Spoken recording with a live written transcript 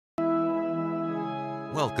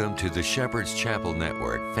Welcome to the Shepherd's Chapel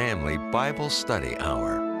Network Family Bible Study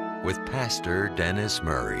Hour with Pastor Dennis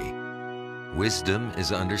Murray. Wisdom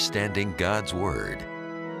is understanding God's Word.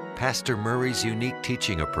 Pastor Murray's unique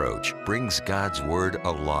teaching approach brings God's Word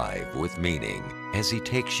alive with meaning as he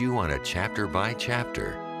takes you on a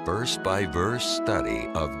chapter-by-chapter, verse-by-verse study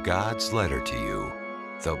of God's letter to you,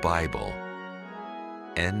 the Bible.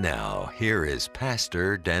 And now, here is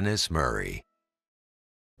Pastor Dennis Murray.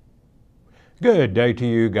 Good day to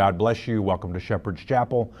you. God bless you. Welcome to Shepherd's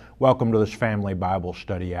Chapel. Welcome to this Family Bible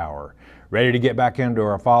Study Hour. Ready to get back into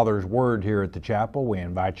our Father's Word here at the chapel? We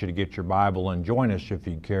invite you to get your Bible and join us if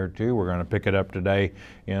you care to. We're going to pick it up today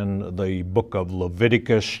in the book of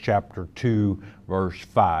Leviticus, chapter 2, verse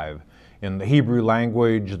 5. In the Hebrew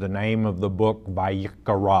language, the name of the book,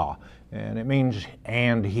 Vayikra, and it means,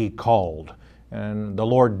 and he called. And the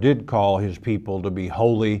Lord did call his people to be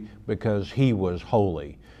holy because he was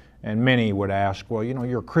holy. And many would ask, well,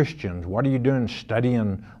 you're Christians. What are you doing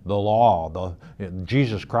studying the law?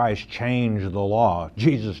 Jesus Christ changed the law.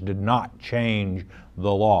 Jesus did not change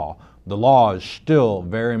the law. The law is still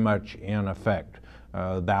very much in effect.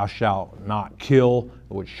 Thou shalt not kill,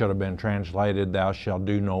 which should have been translated, thou shalt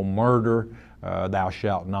do no murder, thou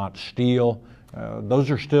shalt not steal.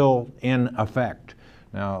 Those are still in effect.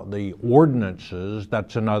 Now, the ordinances,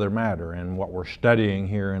 that's another matter, and what we're studying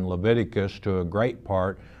here in Leviticus to a great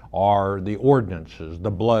part are the ordinances,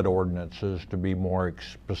 the blood ordinances to be more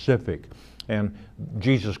specific. And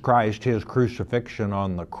Jesus Christ, his crucifixion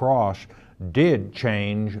on the cross, did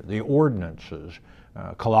change the ordinances.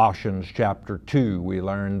 Colossians chapter 2, we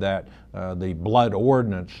learned that the blood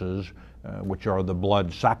ordinances, which are the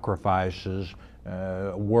blood sacrifices,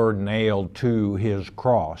 were nailed to his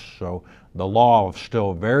cross. So the law is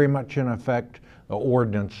still very much in effect. The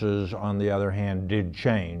ordinances, on the other hand, did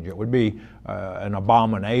change. It would be an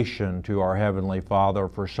abomination to our Heavenly Father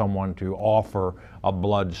for someone to offer a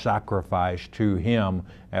blood sacrifice to him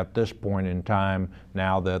at this point in time,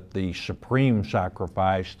 now that the supreme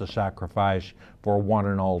sacrifice, the sacrifice for one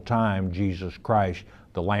and all time, Jesus Christ,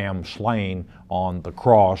 the Lamb slain on the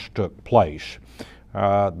cross, took place.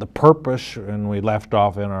 The purpose, and we left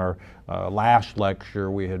off in our last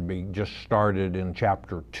lecture, we had just started in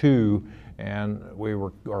chapter 2, and we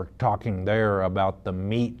were talking there about the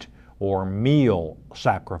meat or meal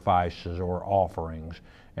sacrifices or offerings.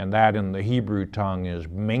 And that in the Hebrew tongue is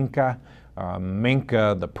minka.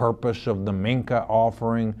 Minka, the purpose of the minka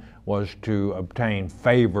offering was to obtain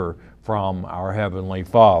favor from our Heavenly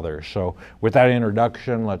Father. So with that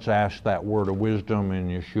introduction, let's ask that word of wisdom in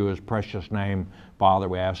Yeshua's precious name. Father,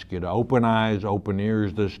 we ask you to open eyes, open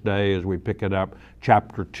ears this day as we pick it up,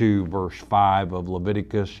 chapter 2, verse 5 of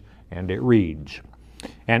Leviticus, and it reads,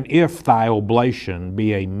 "And if thy oblation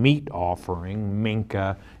be a meat offering,"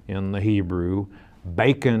 minka in the Hebrew,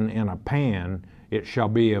 "baken in a pan, it shall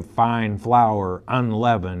be of fine flour,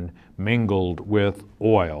 unleavened, mingled with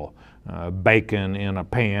oil." Bacon in a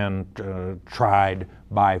pan, tried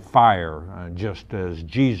by fire, just as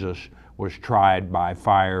Jesus was tried by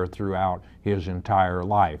fire throughout his entire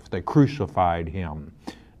life. They crucified him.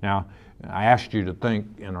 Now, I asked you to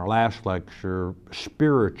think in our last lecture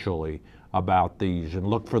spiritually about these and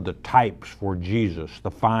look for the types for Jesus.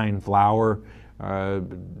 The fine flour,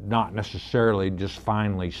 not necessarily just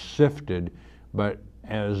finely sifted, but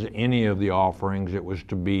as any of the offerings, it was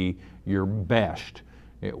to be your best.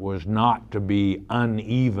 It was not to be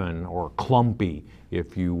uneven or clumpy,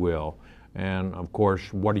 if you will. And of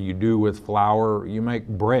course, what do you do with flour? You make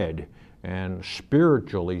bread. And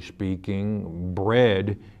spiritually speaking,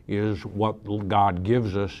 bread is what God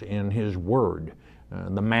gives us in his word,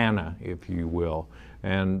 the manna, if you will.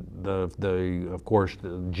 And of course,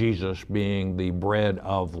 Jesus being the bread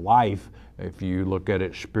of life, if you look at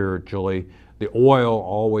it spiritually, the oil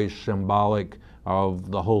always symbolic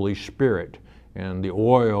of the Holy Spirit. And the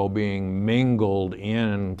oil being mingled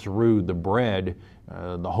in through the bread,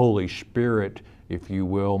 the Holy Spirit, if you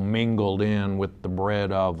will, mingled in with the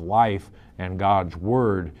bread of life and God's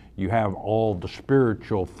Word, you have all the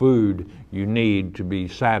spiritual food you need to be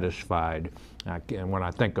satisfied. And when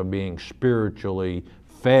I think of being spiritually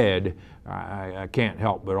fed, I can't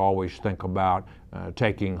help but always think about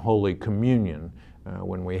taking Holy Communion.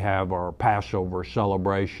 When we have our Passover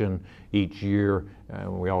celebration each year,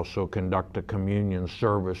 we also conduct a communion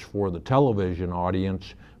service for the television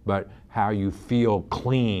audience, but how you feel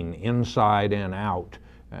clean inside and out,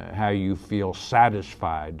 how you feel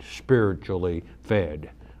satisfied, spiritually fed.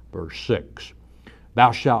 Verse 6,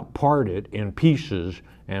 "Thou shalt part it in pieces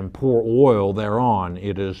and pour oil thereon.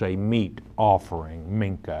 It is a meat offering,"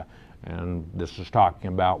 minka. And this is talking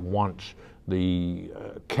about once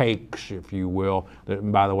cakes, if you will.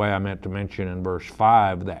 And by the way, I meant to mention in verse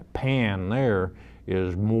 5, that pan there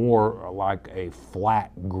is more like a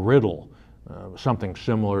flat griddle, something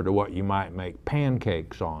similar to what you might make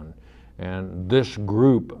pancakes on. And this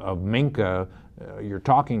group of mincha, you're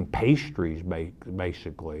talking pastries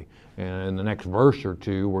basically. And in the next verse or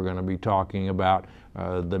two, we're going to be talking about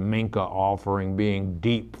the mincha offering being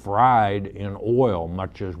deep fried in oil,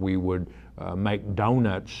 much as we would make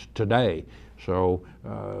donuts today. So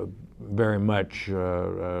very much,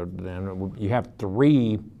 then you have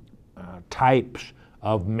three types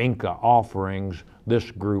of mincha offerings.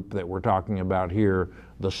 This group that we're talking about here,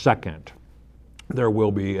 the second. There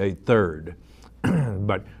will be a third,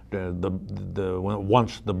 but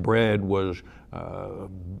once the bread was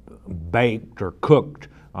baked or cooked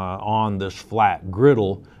on this flat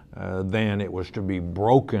griddle, then it was to be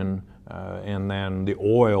broken, and then the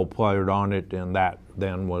oil poured on it, and that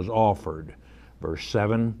then was offered. Verse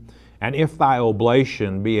 7, and if thy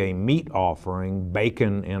oblation be a meat offering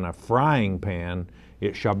baken in a frying pan,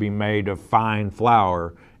 it shall be made of fine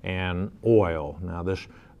flour and oil. Now this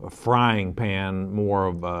frying pan, more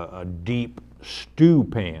of a deep stew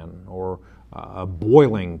pan or a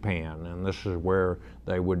boiling pan, and this is where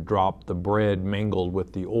they would drop the bread mingled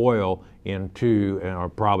with the oil into, or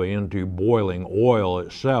probably into boiling oil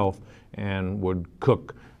itself, and would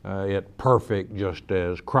cook it perfect, just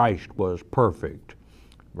as Christ was perfect.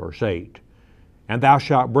 Verse 8, and thou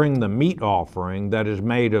shalt bring the meat offering that is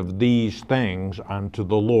made of these things unto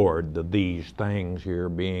the Lord. The these things here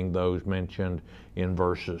being those mentioned in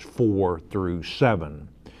verses 4 through 7.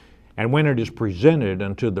 And when it is presented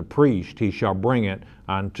unto the priest, he shall bring it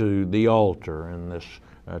unto the altar, and this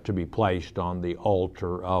to be placed on the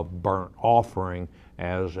altar of burnt offering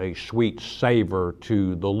as a sweet savor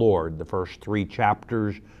to the Lord. The first 3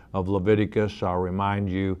 chapters of Leviticus, I'll remind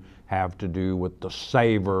you, have to do with the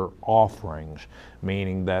savor offerings,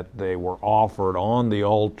 meaning that they were offered on the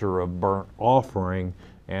altar of burnt offering,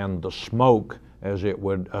 and the smoke, as it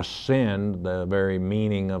would ascend, the very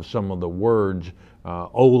meaning of some of the words,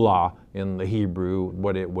 olah in the Hebrew,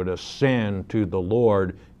 what it would ascend to the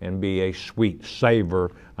Lord and be a sweet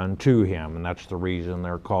savor unto him. And that's the reason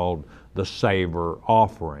they're called the savor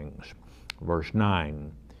offerings. Verse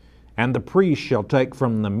 9, and the priest shall take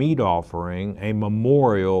from the meat offering a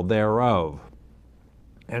memorial thereof,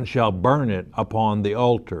 and shall burn it upon the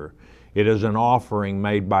altar. It is an offering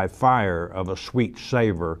made by fire of a sweet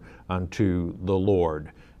savor unto the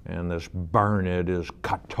Lord. And this burn it is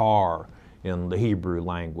katar in the Hebrew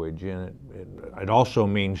language. And it also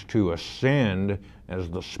means to ascend, as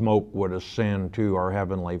the smoke would ascend to our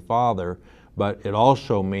Heavenly Father, but it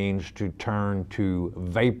also means to turn to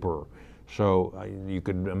vapor. So you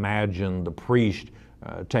could imagine the priest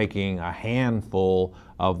taking a handful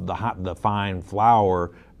of the fine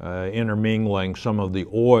flour, intermingling some of the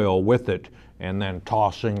oil with it, and then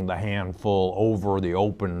tossing the handful over the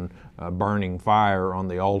open burning fire on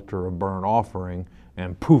the altar of burnt offering,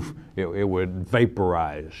 and poof, it would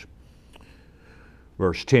vaporize.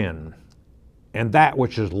 Verse 10, and that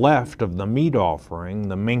which is left of the meat offering,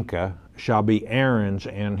 the mincha, shall be Aaron's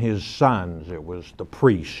and his sons. It was the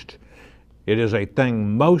priest. It is a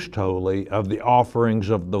thing most holy of the offerings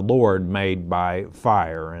of the Lord made by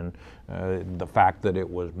fire. And the fact that it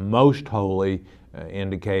was most holy,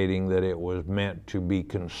 indicating that it was meant to be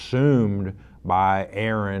consumed by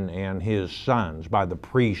Aaron and his sons, by the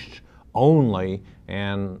priests only,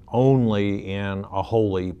 and only in a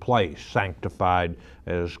holy place, sanctified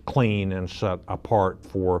as clean and set apart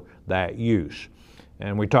for that use.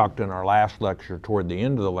 And we talked in our last lecture, toward the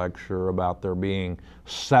end of the lecture, about there being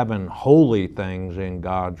 7 holy things in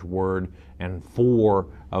God's Word, and 4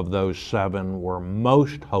 of those 7 were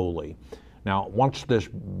most holy. Now, once this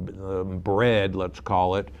bread, let's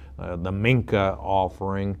call it, the mincha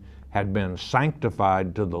offering, had been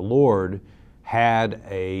sanctified to the Lord, had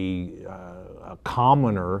a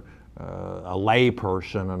commoner, a lay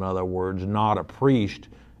person, in other words, not a priest,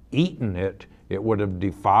 eaten it, it would have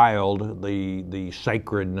defiled the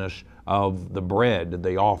sacredness of the bread,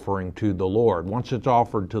 the offering to the Lord. Once it's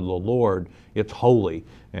offered to the Lord, it's holy,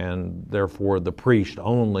 and therefore the priest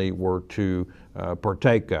only were to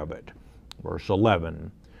partake of it. Verse 11,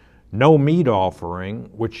 no meat offering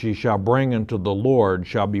which ye shall bring unto the Lord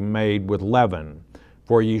shall be made with leaven,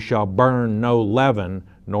 for ye shall burn no leaven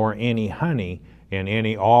nor any honey in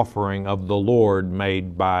any offering of the Lord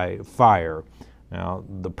made by fire. Now,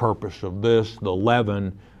 the purpose of this, the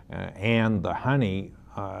leaven and the honey,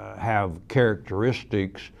 have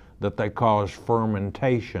characteristics that they cause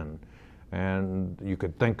fermentation. And you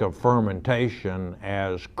could think of fermentation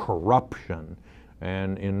as corruption.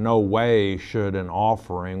 and in no way should an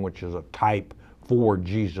offering, which is a type for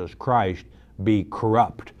Jesus Christ, be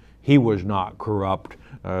corrupt. He was not corrupt.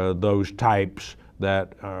 Those types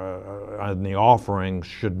that in the offerings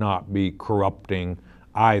should not be corrupting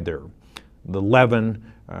either. The leaven,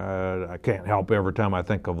 I can't help every time I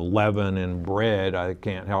think of leaven in bread, I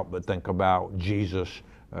can't help but think about Jesus'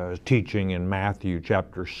 teaching in Matthew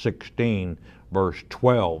chapter 16, verse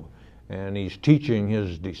 12. And he's teaching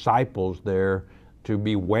his disciples there to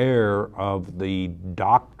beware of the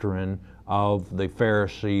doctrine of the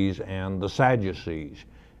Pharisees and the Sadducees.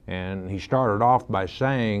 And he started off by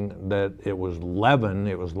saying that it was leaven,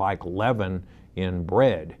 it was like leaven in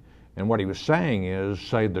bread. And what he was saying is,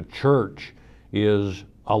 say the church is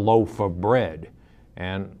a loaf of bread.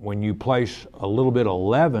 And when you place a little bit of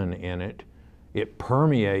leaven in it, it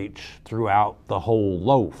permeates throughout the whole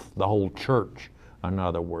loaf, the whole church, in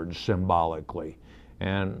other words, symbolically.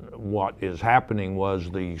 And what is happening was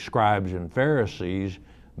the scribes and Pharisees,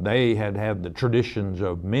 they had the traditions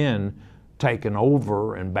of men taken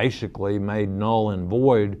over and basically made null and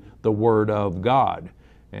void the Word of God.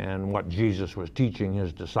 And what Jesus was teaching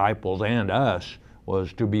his disciples and us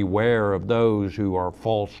was to beware of those who are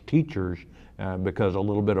false teachers, because a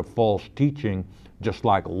little bit of false teaching, just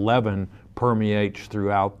like leaven permeates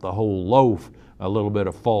throughout the whole loaf, a little bit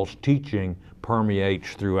of false teaching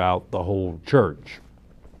permeates throughout the whole church.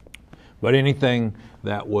 But anything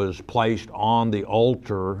that was placed on the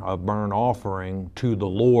altar of burnt offering to the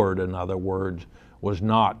Lord, in other words, was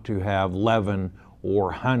not to have leaven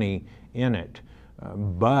or honey in it.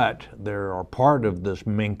 But there are part of this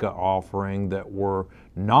minka offering that were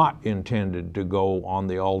not intended to go on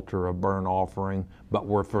the altar of burnt offering, but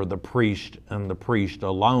were for the priest and the priest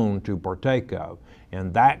alone to partake of.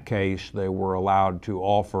 In that case, they were allowed to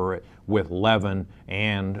offer it with leaven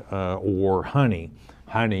and or honey.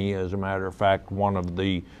 Honey, as a matter of fact, one of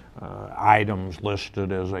the items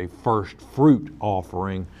listed as a first fruit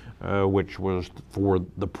offering, which was for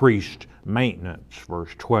the priest maintenance,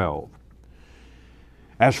 verse 12.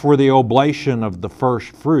 As for the oblation of the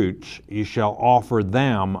first fruits, ye shall offer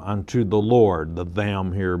them unto the Lord, the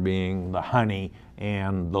them here being the honey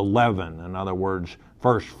and the leaven. In other words,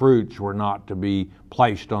 first fruits were not to be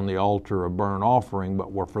placed on the altar of burnt offering,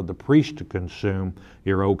 but were for the priest to consume.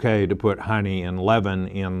 You're okay to put honey and leaven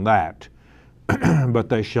in that. But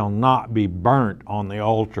they shall not be burnt on the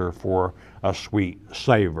altar for a sweet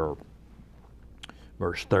savor.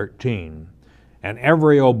 Verse 13. And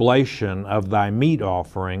every oblation of thy meat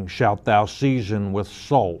offering shalt thou season with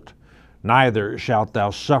salt, neither shalt thou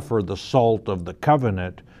suffer the salt of the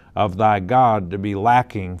covenant of thy God to be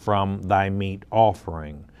lacking from thy meat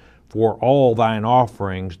offering. For all thine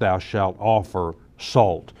offerings thou shalt offer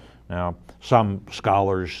salt. Now, some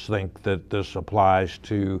scholars think that this applies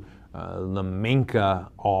to the minka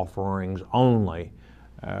offerings only.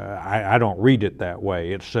 I don't read it that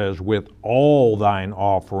way. It says, with all thine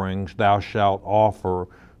offerings thou shalt offer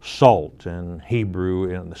salt. In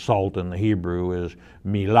Hebrew, and the salt in the Hebrew is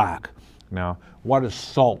milak. Now, what does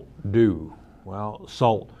salt do? Well,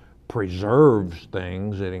 salt preserves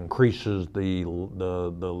things. It increases the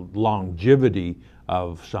longevity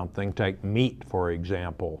of something. Take meat, for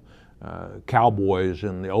example. Cowboys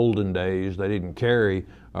in the olden days, they didn't carry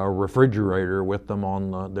a refrigerator with them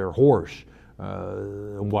on their horse.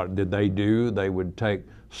 What did they do? They would take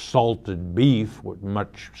salted beef,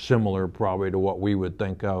 much similar probably to what we would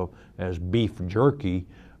think of as beef jerky.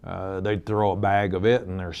 They'd throw a bag of it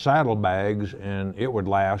in their saddlebags, and it would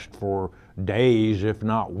last for days, if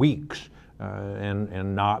not weeks,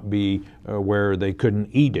 and not be where they couldn't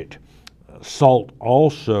eat it. Salt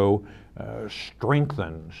also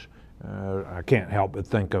strengthens. I can't help but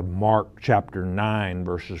think of Mark chapter 9,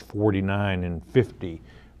 verses 49 and 50,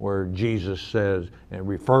 where Jesus says and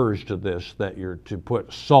refers to this, that you're to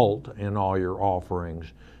put salt in all your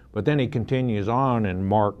offerings. But then he continues on in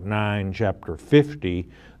Mark 9, chapter 50,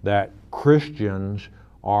 that Christians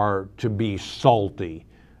are to be salty.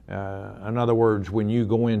 In other words, when you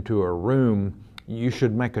go into a room, you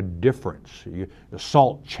should make a difference. The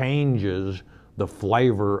salt changes the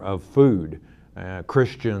flavor of food.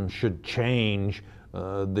 Christians should change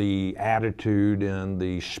the attitude and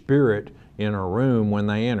the spirit in a room when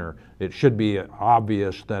they enter. It should be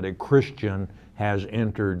obvious that a Christian has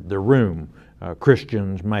entered the room.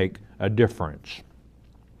 Christians make a difference.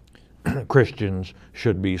 Christians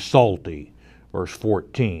should be salty. Verse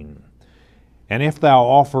 14. And if thou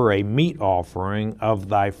offer a meat offering of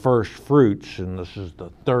thy first fruits, and this is the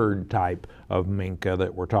third type of minka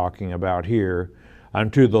that we're talking about here,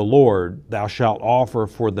 unto the Lord, thou shalt offer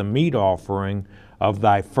for the meat offering of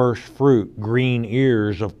thy first fruit green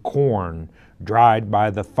ears of corn, dried by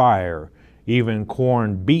the fire, even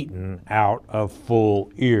corn beaten out of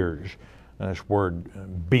full ears. This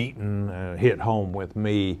word beaten hit home with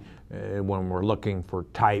me when we're looking for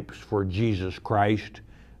types for Jesus Christ.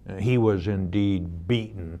 He was indeed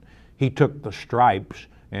beaten. He took the stripes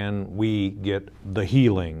and we get the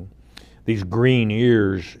healing. These green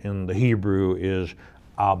ears in the Hebrew is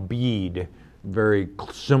abid, very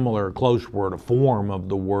similar, close word, a form of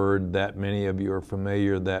the word that many of you are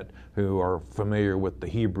familiar, who are familiar with the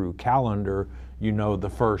Hebrew calendar. You know the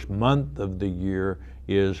first month of the year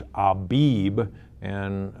is Abib,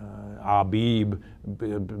 and Abib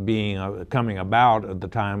being coming about at the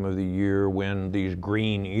time of the year when these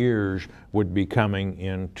green ears would be coming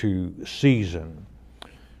into season.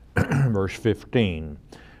 Verse 15,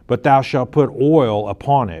 but thou shalt put oil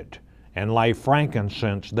upon it, and lay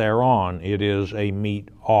frankincense thereon. It is a meat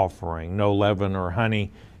offering. No leaven or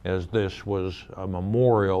honey, as this was a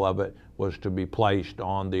memorial of it, was to be placed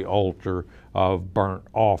on the altar of burnt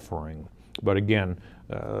offering. But again,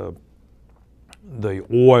 the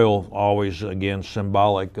oil, always again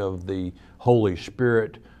symbolic of the Holy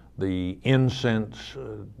Spirit. The incense,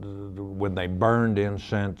 when they burned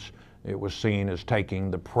incense, it was seen as taking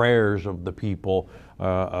the prayers of the people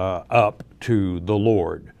up to the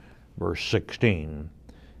Lord. Verse 16,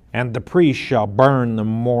 and the priest shall burn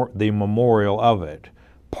the memorial of it,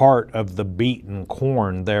 part of the beaten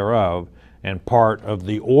corn thereof, and part of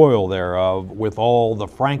the oil thereof, with all the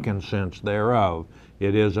frankincense thereof.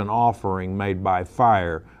 It is an offering made by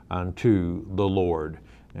fire unto the Lord.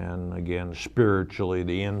 And again, spiritually,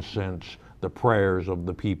 the incense, the prayers of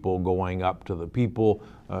the people going up to the people,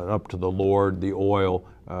 up to the Lord, the oil,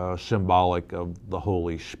 symbolic of the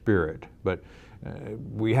Holy Spirit. But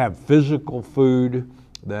we have physical food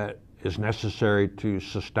that is necessary to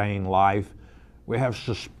sustain life. We have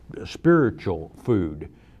spiritual food.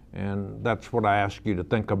 And that's what I ask you to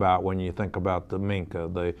think about when you think about the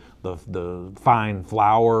mincha, the fine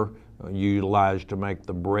flour utilized to make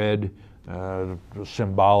the bread,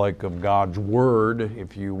 symbolic of God's Word,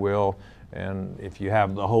 if you will. And if you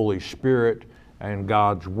have the Holy Spirit and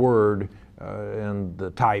God's Word and the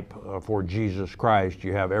type for Jesus Christ,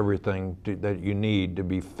 you have everything that you need to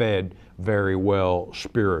be fed very well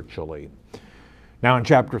spiritually. Now in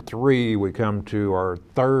chapter 3, we come to our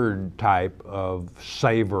third type of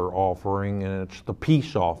savor offering, and it's the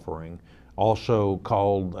peace offering, also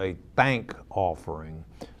called a thank offering.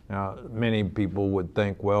 Now, many people would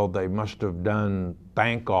think, well, they must have done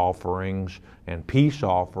thank offerings and peace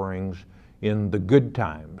offerings in the good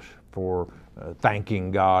times for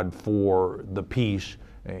thanking God for the peace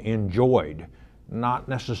enjoyed. Not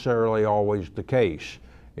necessarily always the case.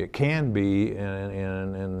 It can be,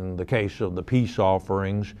 in the case of the peace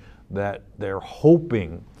offerings, that they're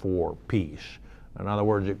hoping for peace. In other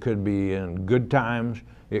words, it could be in good times,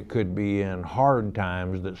 it could be in hard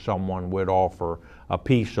times that someone would offer a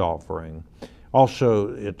peace offering.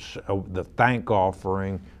 Also, it's the thank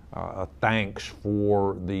offering, thanks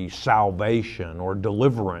for the salvation or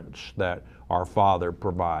deliverance that our Father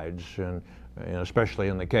provides. And especially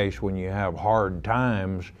in the case when you have hard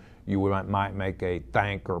times, you might make a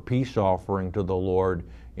thank or peace offering to the Lord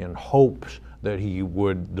in hopes that He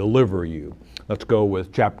would deliver you. Let's go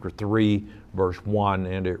with chapter 3, verse 1,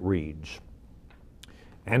 and it reads,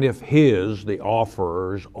 and if his, the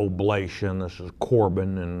offerer's, oblation, this is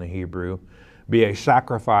korban in the Hebrew, be a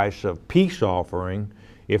sacrifice of peace offering,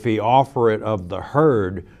 if he offer it of the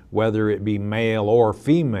herd, whether it be male or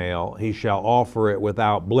female, he shall offer it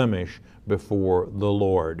without blemish before the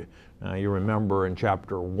Lord. Now you remember in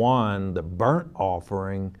chapter 1, the burnt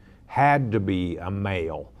offering had to be a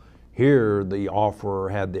male. Here the offerer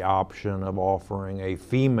had the option of offering a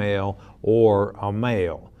female or a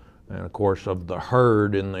male. And of course, of the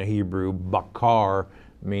herd in the Hebrew, bakar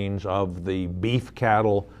means of the beef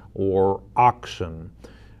cattle or oxen.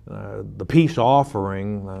 The peace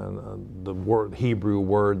offering, the Hebrew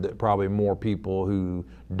word that probably more people who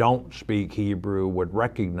don't speak Hebrew would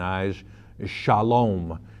recognize, is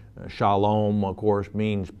shalom. Shalom, of course,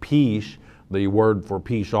 means peace. The word for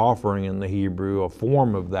peace offering in the Hebrew, a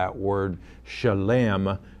form of that word,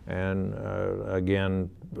 shalem, and again,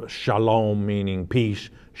 shalom meaning peace,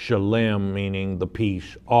 shalem meaning the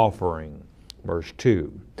peace offering. Verse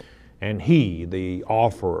 2, and he, the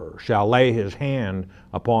offerer, shall lay his hand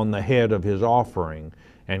upon the head of his offering,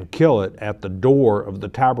 and kill it at the door of the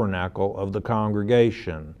tabernacle of the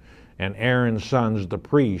congregation. And Aaron's sons, the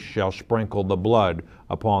priests, shall sprinkle the blood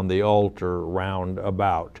upon the altar round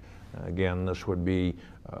about. Again, this would be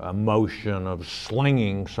a motion of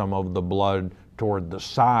slinging some of the blood toward the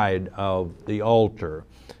side of the altar.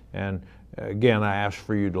 And Again, I ask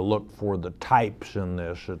for you to look for the types in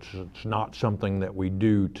this. It's not something that we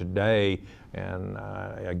do today. And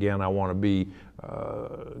again, I want to be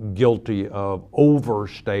guilty of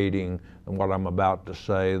overstating what I'm about to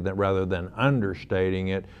say, that rather than understating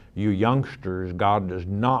it. You youngsters, God does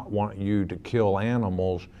not want you to kill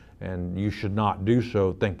animals, and you should not do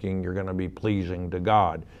so thinking you're going to be pleasing to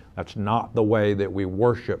God. That's not the way that we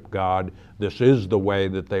worship God. This is the way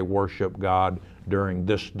that they worship God during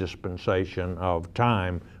this dispensation of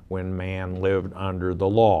time when man lived under the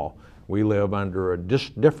law. We live under a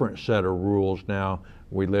different set of rules now.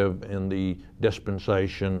 We live in the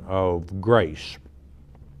dispensation of grace.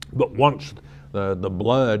 But once the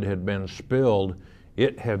blood had been spilled,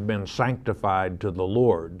 it had been sanctified to the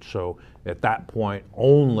Lord. So at that point,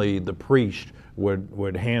 only the priest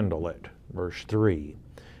would handle it. Verse 3.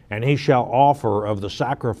 And he shall offer of the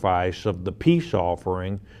sacrifice of the peace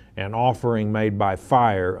offering an offering made by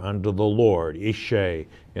fire unto the Lord, isheh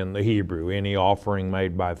in the Hebrew, any offering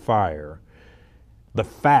made by fire. The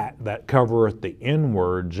fat that covereth the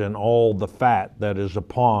inwards, and all the fat that is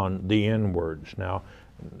upon the inwards. Now,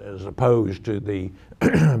 as opposed to the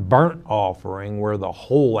burnt offering, where the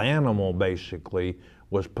whole animal basically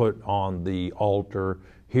was put on the altar,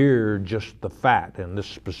 here just the fat. And this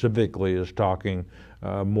specifically is talking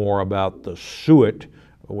more about the suet,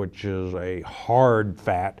 which is a hard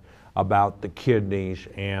fat, about the kidneys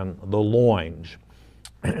and the loins.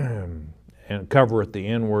 And covereth the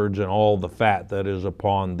inwards, and all the fat that is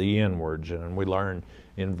upon the inwards. And we learn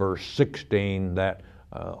in verse 16 that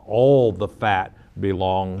all the fat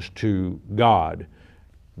belongs to God.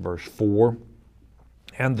 Verse 4,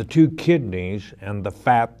 and the two kidneys and the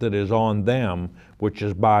fat that is on them, which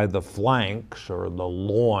is by the flanks, or the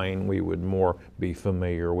loin we would more be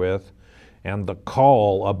familiar with, and the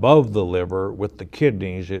caul above the liver with the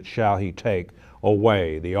kidneys, it shall he take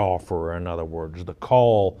away, the offerer. In other words, the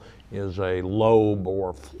caul is a lobe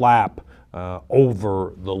or flap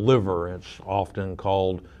over the liver. It's often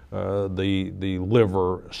called the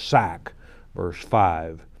liver sac. Verse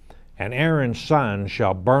 5, and Aaron's son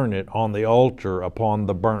shall burn it on the altar upon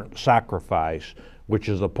the burnt sacrifice, which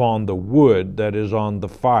is upon the wood that is on the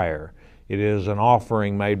fire. It is an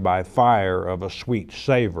offering made by fire of a sweet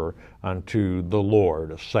savor unto the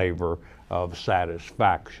Lord, a savor of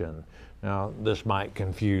satisfaction. Now, this might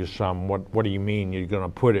confuse some. What do you mean you're going to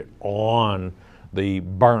put it on the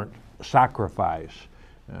burnt sacrifice?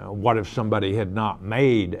 What if somebody had not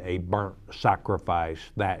made a burnt sacrifice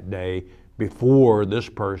that day before this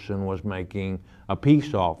person was making a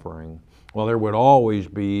peace offering? Well, there would always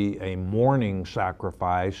be a morning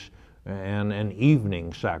sacrifice and an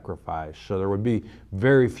evening sacrifice. So there would be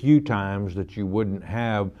very few times that you wouldn't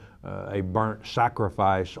have a burnt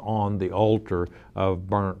sacrifice on the altar of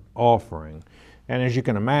burnt offering. And as you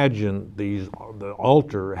can imagine, the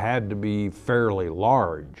altar had to be fairly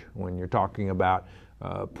large when you're talking about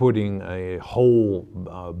putting a whole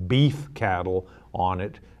beef cattle on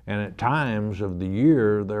it. And at times of the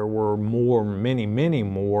year, there were many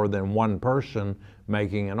more than one person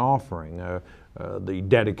making an offering. The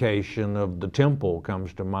dedication of the temple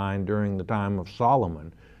comes to mind during the time of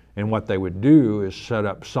Solomon. And what they would do is set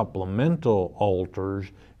up supplemental altars,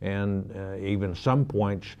 and even some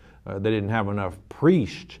points they didn't have enough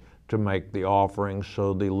priests to make the offering,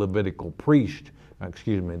 so the Levitical priest,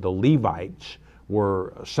 the Levites,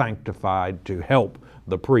 were sanctified to help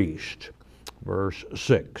the priest. Verse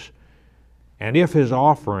 6, and if his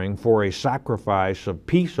offering for a sacrifice of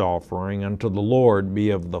peace offering unto the Lord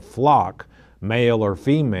be of the flock, male or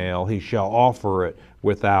female, he shall offer it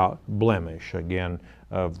without blemish. Again,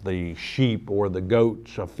 of the sheep or the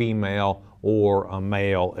goats, a female or a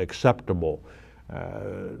male acceptable.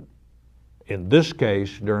 In this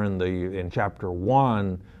case, in chapter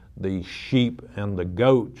 1, the sheep and the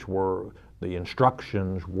goats the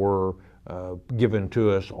instructions were given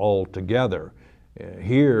to us all together.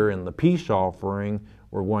 Here in the peace offering,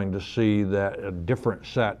 we're going to see that a different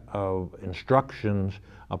set of instructions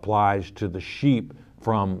applies to the sheep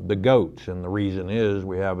from the goats. And the reason is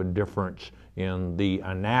we have a difference in the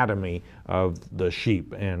anatomy of the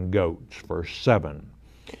sheep and goats. Verse 7.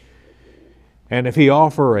 And if he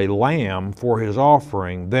offer a lamb for his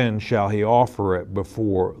offering, then shall he offer it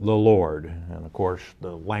before the Lord. And of course,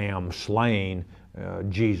 the lamb slain,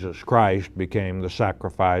 Jesus Christ, became the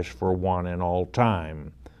sacrifice for one and all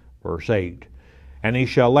time. Verse 8. And he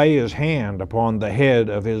shall lay his hand upon the head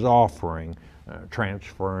of his offering,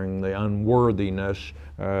 transferring the unworthiness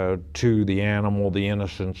to the animal, the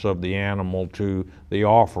innocence of the animal to the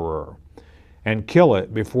offerer, and kill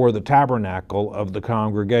it before the tabernacle of the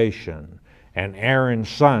congregation. And Aaron's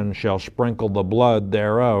son shall sprinkle the blood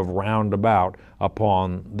thereof round about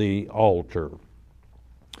upon the altar.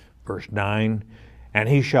 Verse 9, and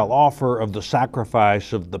he shall offer of the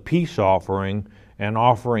sacrifice of the peace offering, an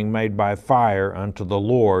offering made by fire unto the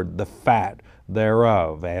Lord, the fat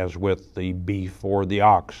thereof, as with the beef or the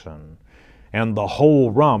oxen. And the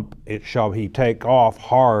whole rump it shall he take off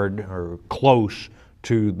hard or close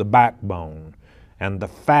to the backbone, and the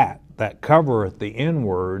fat that covereth the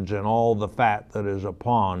inwards, and all the fat that is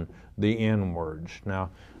upon the inwards. Now,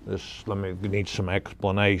 need some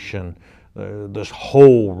explanation. This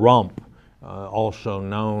whole rump, also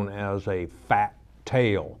known as a fat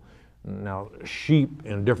tail. Now, sheep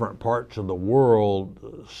in different parts of the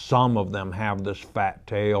world, some of them have this fat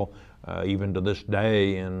tail. Even to this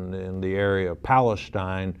day in the area of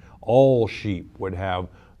Palestine, all sheep would have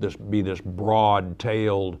this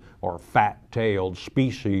broad-tailed or fat-tailed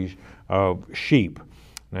species of sheep.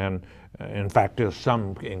 And in fact, in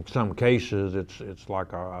some cases, it's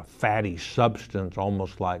like a fatty substance,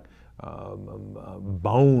 almost like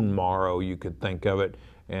bone marrow, you could think of it,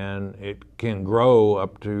 and it can grow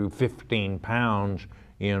up to 15 pounds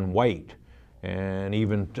in weight. And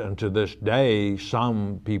even to this day,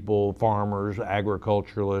 some people, farmers,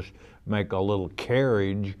 agriculturalists, make a little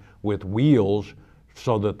carriage with wheels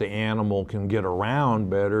so that the animal can get around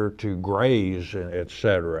better to graze,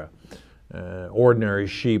 etc. Ordinary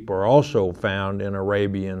sheep are also found in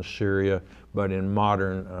Arabia and Syria, but in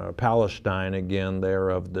modern Palestine, again, they're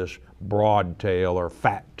of this broad-tail or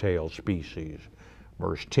fat-tail species.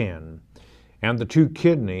 Verse 10. And the two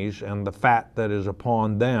kidneys and the fat that is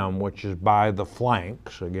upon them, which is by the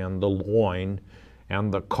flanks, again the loin,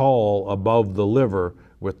 and the caul above the liver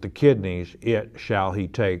with the kidneys, it shall he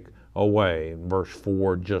take away. Verse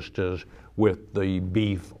 4, just as with the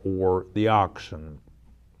beef or the oxen.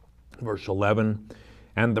 Verse 11,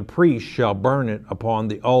 and the priest shall burn it upon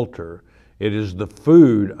the altar. It is the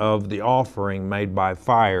food of the offering made by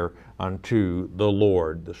fire unto the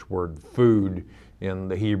Lord. This word food in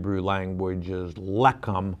the Hebrew language is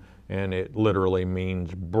lechem, and it literally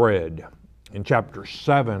means bread. In chapter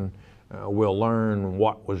 7, we'll learn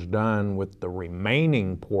what was done with the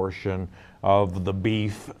remaining portion of the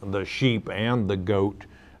beef, the sheep, and the goat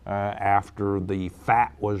after the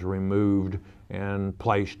fat was removed and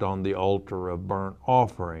placed on the altar of burnt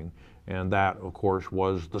offering. And that, of course,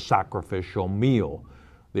 was the sacrificial meal.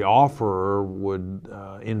 The offerer would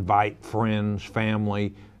invite friends,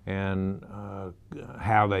 family, and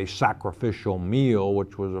have a sacrificial meal,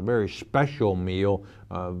 which was a very special meal,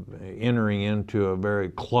 entering into a very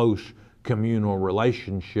close communal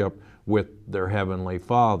relationship with their Heavenly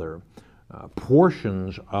Father.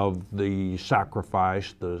 Portions of the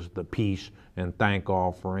sacrifice, the peace and thank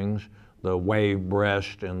offerings, the wave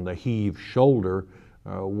breast and the heave shoulder,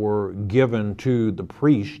 were given to the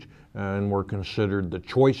priest and were considered the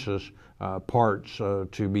choicest parts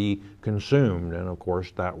to be consumed. And of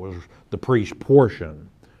course, that was the priest's portion.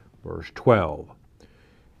 Verse 12.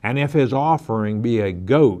 And if his offering be a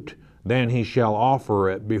goat, then he shall offer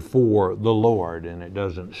it before the Lord. And it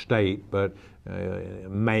doesn't state, but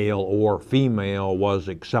male or female was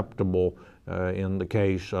acceptable in the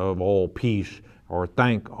case of all peace or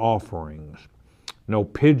thank offerings. No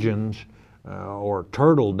pigeons or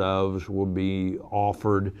turtle doves would be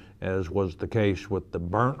offered, as was the case with the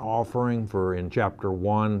burnt offering in chapter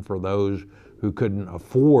 1 for those who couldn't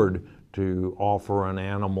afford to offer an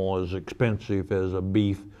animal as expensive as a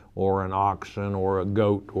beef or an oxen or a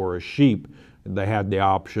goat or a sheep. They had the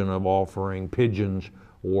option of offering pigeons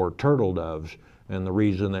or turtle doves. And the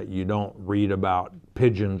reason that you don't read about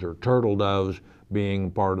pigeons or turtle doves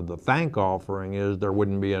being part of the thank offering is there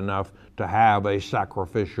wouldn't be enough to have a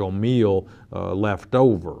sacrificial meal left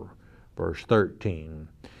over. Verse 13.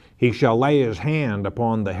 He shall lay his hand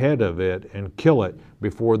upon the head of it and kill it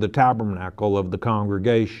before the tabernacle of the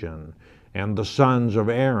congregation. And the sons of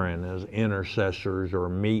Aaron, as intercessors or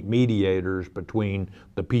mediators between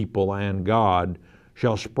the people and God,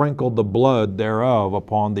 shall sprinkle the blood thereof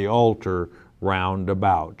upon the altar round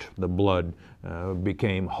about. The blood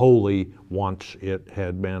became holy once it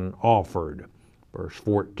had been offered. Verse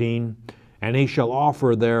 14, and he shall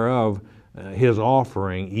offer thereof his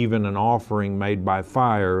offering, even an offering made by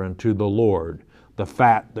fire unto the Lord, the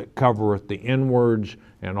fat that covereth the inwards,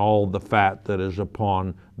 and all the fat that is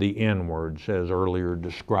upon the inwards, as earlier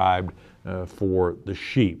described for the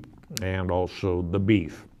sheep and also the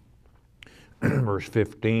beef. Verse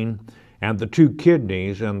 15, and the two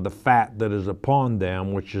kidneys and the fat that is upon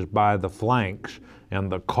them, which is by the flanks,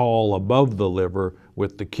 and the caul above the liver,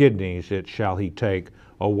 with the kidneys it shall he take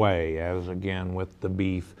away, as again with the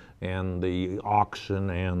beef and the oxen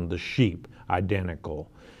and the sheep, identical.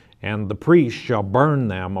 And the priest shall burn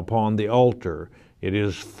them upon the altar. It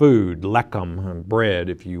is food, lechem, bread,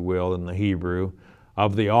 if you will, in the Hebrew,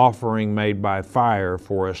 of the offering made by fire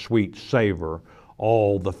for a sweet savor.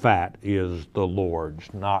 All the fat is the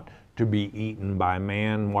Lord's, not to be eaten by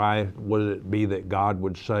man. Why would it be that God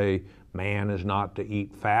would say man is not to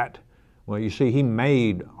eat fat? Well, you see, He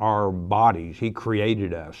made our bodies. He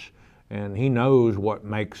created us, and He knows what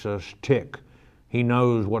makes us tick. He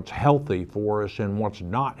knows what's healthy for us and what's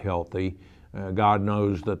not healthy. God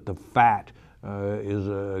knows that the fat is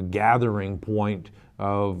a gathering point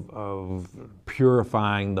of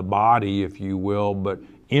purifying the body, if you will, but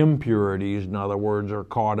impurities, in other words, are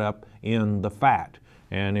caught up in the fat.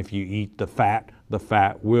 And if you eat the fat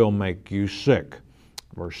will make you sick.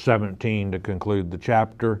 Verse 17 to conclude the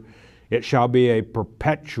chapter, it shall be a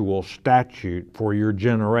perpetual statute for your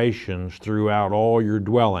generations throughout all your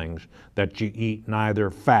dwellings, that you eat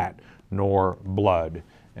neither fat nor blood.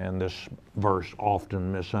 And this verse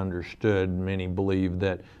often misunderstood. Many believe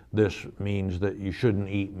that this means that you shouldn't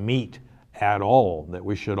eat meat at all, that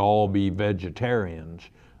we should all be vegetarians.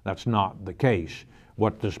 That's not the case.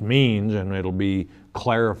 What this means, and it'll be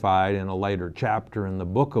clarified in a later chapter in the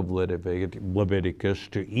book of Leviticus,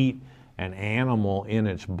 to eat an animal in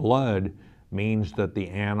its blood means that the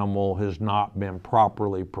animal has not been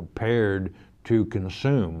properly prepared to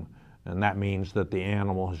consume. And that means that the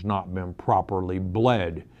animal has not been properly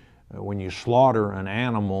bled. When you slaughter an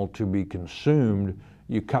animal to be consumed,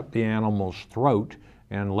 you cut the animal's throat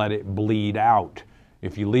and let it bleed out.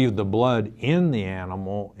 If you leave the blood in the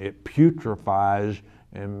animal, it putrefies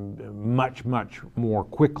and much more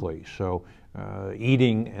quickly. So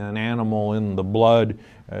eating an animal in the blood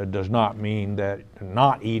does not mean that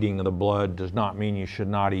not eating the blood does not mean you should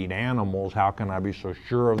not eat animals. How can I be so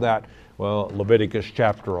sure of that? Well, Leviticus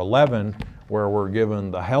chapter 11, where we're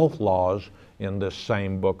given the health laws in this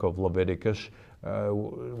same book of Leviticus,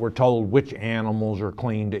 we're told which animals are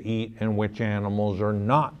clean to eat and which animals are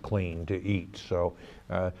not clean to eat. So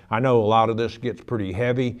I know a lot of this gets pretty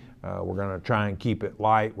heavy. We're going to try and keep it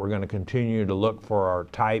light. We're going to continue to look for our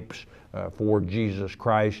types for Jesus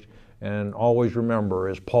Christ. And always remember,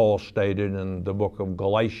 as Paul stated in the book of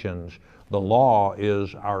Galatians, the law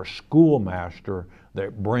is our schoolmaster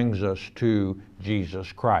that brings us to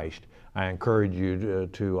Jesus Christ. I encourage you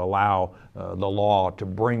to allow the law to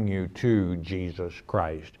bring you to Jesus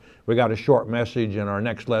Christ. We got a short message. In our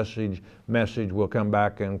next message we'll come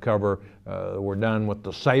back and cover, we're done with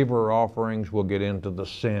the savor offerings. We'll get into the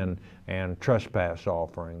sin and trespass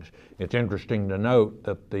offerings. It's interesting to note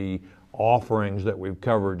that the offerings that we've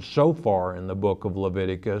covered so far in the book of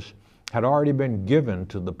Leviticus had already been given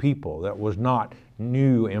to the people. That was not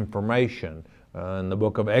new information. In the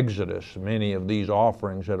book of Exodus, many of these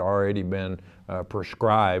offerings had already been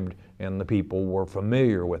prescribed, and the people were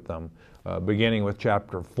familiar with them. Beginning with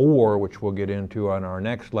chapter 4, which we'll get into on our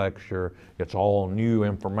next lecture, it's all new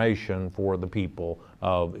information for the people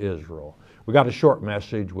of Israel. We got a short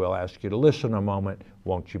message. We'll ask you to listen a moment,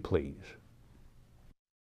 won't you please?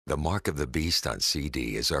 The Mark of the Beast on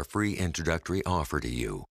CD is our free introductory offer to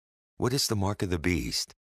you. What is the Mark of the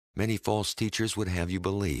Beast? Many false teachers would have you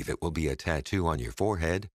believe it will be a tattoo on your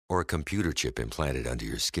forehead or a computer chip implanted under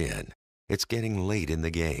your skin. It's getting late in the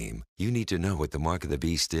game. You need to know what the Mark of the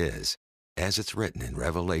Beast is. As it's written in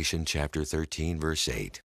Revelation chapter 13, verse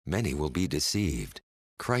 8, many will be deceived.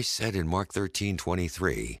 Christ said in Mark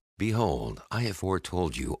 13:23, "Behold, I have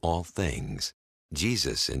foretold you all things."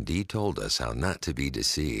 Jesus indeed told us how not to be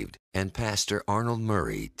deceived, and Pastor Arnold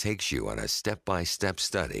Murray takes you on a step-by-step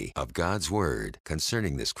study of God's Word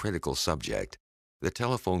concerning this critical subject. The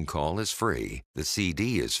telephone call is free, the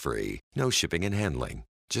CD is free, no shipping and handling.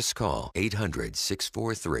 Just call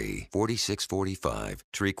 800-643-4645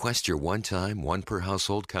 to request your one-time,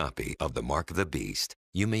 one-per-household copy of The Mark of the Beast.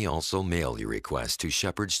 You may also mail your request to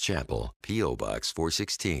Shepherd's Chapel, P.O. Box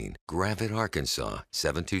 416, Gravette, Arkansas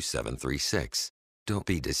 72736. Don't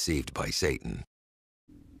be deceived by Satan.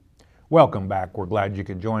 Welcome back. We're glad you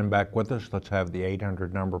could join back with us. Let's have the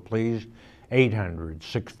 800 number, please.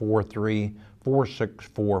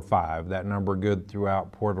 800-643-4645. That number good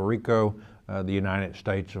throughout Puerto Rico, the United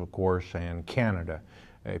States, of course, and Canada.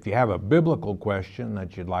 If you have a biblical question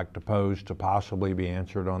that you'd like to pose to possibly be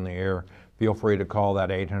answered on the air, feel free to call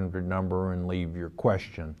that 800 number and leave your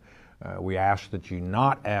question. We ask that you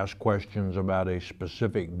not ask questions about a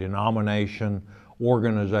specific denomination,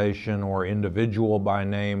 organization, or individual by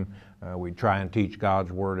name. We try and teach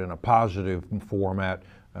God's Word in a positive format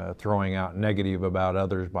throwing out negative about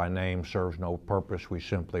others by name serves no purpose. We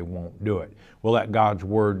simply won't do it. We'll let God's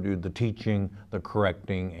Word do the teaching, the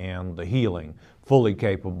correcting, and the healing, fully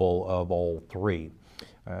capable of all three.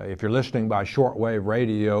 If you're listening by shortwave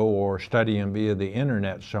radio or studying via the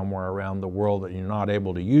internet somewhere around the world that you're not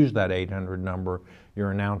able to use that 800 number,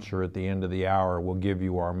 your announcer at the end of the hour will give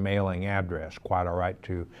you our mailing address. Quite all right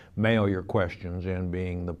to mail your questions in,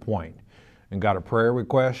 being the point. And got a prayer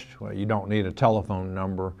request? Well, you don't need a telephone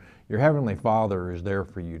number. Your Heavenly Father is there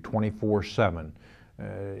for you 24/7.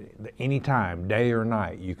 Anytime, day or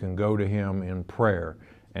night, you can go to Him in prayer.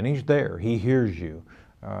 And He's there. He hears you.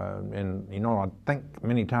 And you know, I think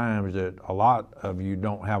many times that a lot of you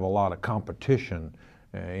don't have a lot of competition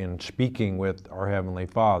in speaking with our Heavenly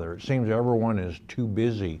Father. It seems everyone is too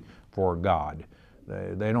busy for God.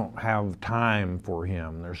 They don't have time for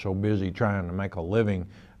Him. They're so busy trying to make a living.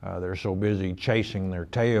 They're so busy chasing their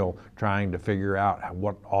tail, trying to figure out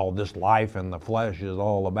what all this life in the flesh is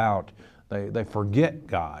all about. They forget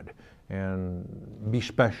God. And be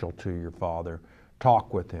special to your Father.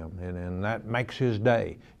 Talk with Him, and that makes His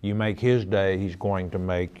day. You make His day, He's going to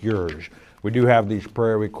make yours. We do have these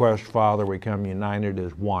prayer requests, Father. We come united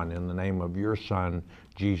as one in the name of your Son,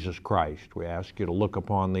 Jesus Christ. We ask you to look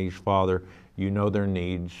upon these, Father. You know their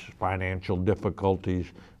needs, financial difficulties,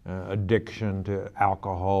 addiction to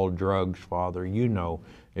alcohol, drugs, Father. You know,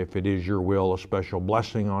 if it is your will, a special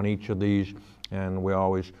blessing on each of these. And we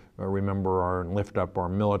always remember and lift up our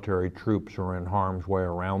military troops who are in harm's way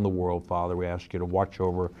around the world, Father. We ask you to watch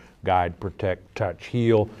over, guide, protect, touch,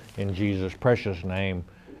 heal. In Jesus' precious name,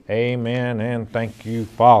 amen, and thank you,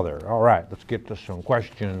 Father. All right, let's get to some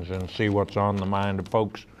questions and see what's on the mind of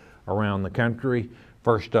folks around the country.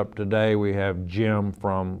 First up today, we have Jim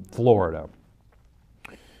from Florida.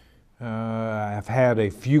 I've had a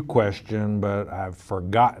few questions, but I've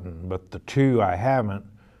forgotten. But the two I haven't.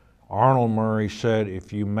 Arnold Murray said,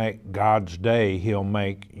 if you make God's day, He'll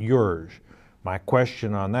make yours. My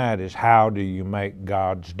question on that is, how do you make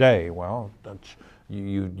God's day? Well, that's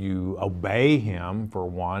you obey Him, for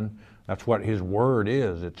one. That's what His Word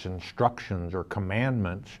is. It's instructions or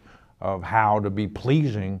commandments of how to be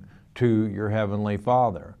pleasing to your Heavenly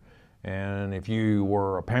Father. And if you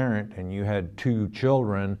were a parent and you had two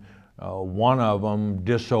children, one of them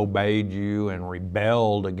disobeyed you and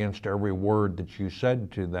rebelled against every word that you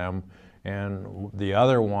said to them, and the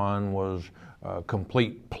other one was a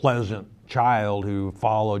complete pleasant child who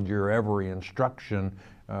followed your every instruction,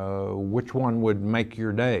 which one would make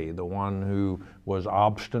your day? The one who was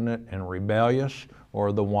obstinate and rebellious,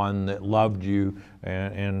 or the one that loved you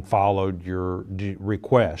and followed your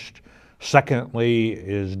request? Secondly,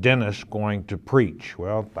 is Dennis going to preach?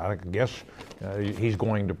 Well, I guess he's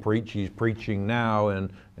going to preach. He's preaching now,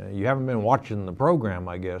 and you haven't been watching the program,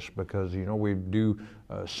 I guess, because, you know, we do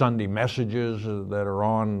Sunday messages that are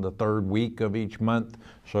on the third week of each month.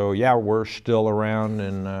 So, yeah, we're still around,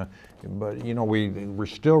 and but, you know, we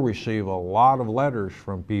still receive a lot of letters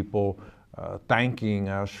from people thanking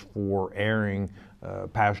us for airing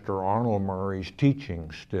Pastor Arnold Murray's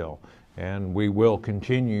teaching still. And we will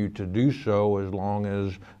continue to do so as long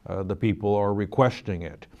as the people are requesting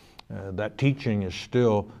it. That teaching is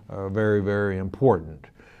still very, very important.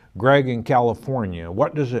 Greg in California,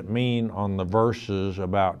 what does it mean on the verses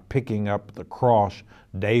about picking up the cross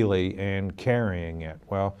daily and carrying it?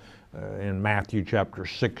 Well, in Matthew chapter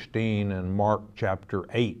 16 and Mark chapter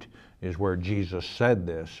 8 is where Jesus said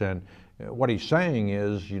this. And what he's saying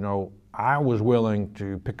is, you know, I was willing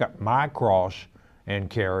to pick up my cross and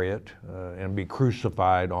carry it and be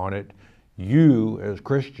crucified on it. You, as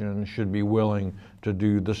Christians, should be willing to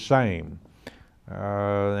do the same.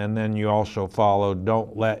 And then you also follow,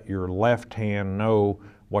 don't let your left hand know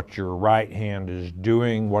what your right hand is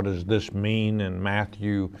doing. What does this mean? In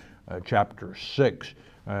Matthew chapter 6,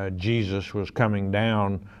 Jesus was coming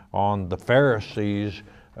down on the Pharisees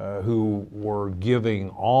who were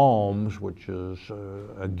giving alms, which is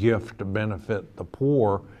a gift to benefit the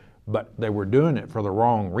poor, but they were doing it for the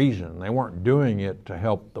wrong reason. They weren't doing it to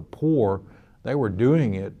help the poor. They were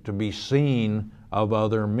doing it to be seen of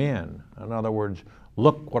other men. In other words,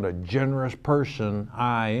 look what a generous person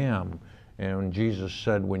I am. And Jesus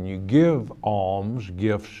said, when you give alms,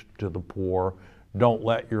 gifts to the poor, don't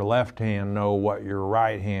let your left hand know what your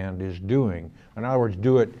right hand is doing. In other words,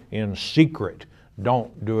 do it in secret.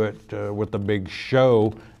 Don't do it with a big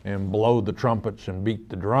show and blow the trumpets and beat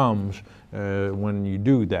the drums when you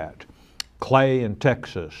do that. Clay in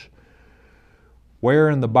Texas. Where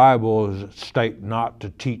in the Bible does it state not to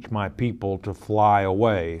teach my people to fly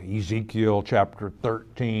away? Ezekiel chapter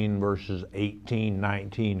 13 verses 18,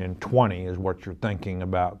 19, and 20 is what you're thinking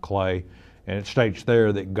about, Clay. And it states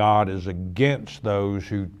there that God is against those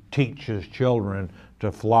who teach His children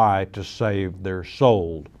to fly to save their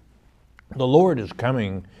soul. The Lord is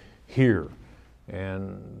coming here,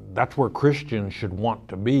 and that's where Christians should want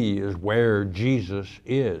to be, is where Jesus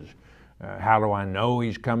is. How do I know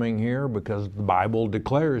He's coming here? Because the Bible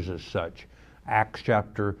declares as such. Acts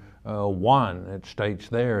chapter 1, it states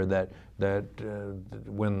there that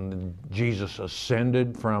when Jesus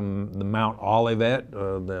ascended from the Mount Olivet,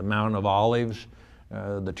 the Mount of Olives,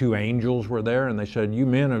 the two angels were there, and they said, "You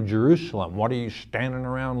men of Jerusalem, what are you standing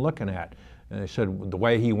around looking at?" And they said, the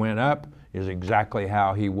way He went up is exactly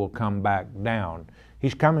how He will come back down.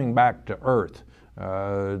 He's coming back to earth.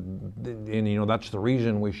 And you know, that's the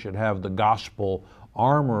reason we should have the gospel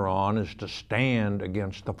armor on, is to stand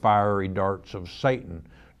against the fiery darts of Satan.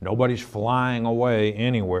 Nobody's flying away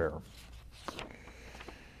anywhere.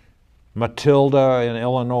 Matilda in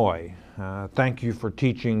Illinois. Thank you for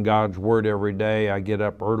teaching God's Word every day. I get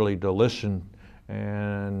up early to listen,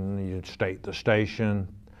 and you state the station.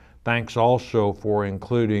 Thanks also for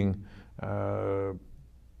including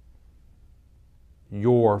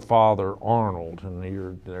your father Arnold,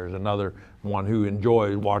 and there's another one who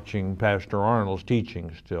enjoys watching Pastor Arnold's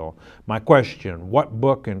teaching still. My question, what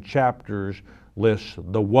book and chapters lists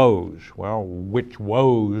the woes? Well, which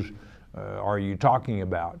woes are you talking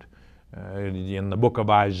about? In the book of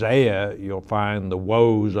Isaiah, you'll find the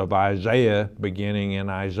woes of Isaiah beginning in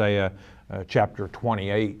Isaiah chapter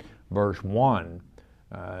 28, verse 1.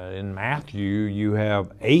 In Matthew, you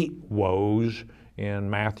have 8 woes in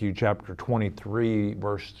Matthew chapter 23,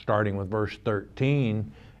 starting with verse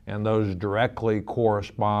 13, and those directly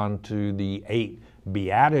correspond to the 8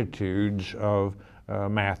 Beatitudes of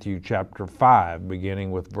Matthew chapter 5,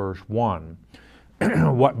 beginning with verse 1.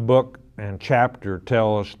 What book and chapter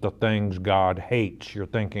tell us the things God hates? You're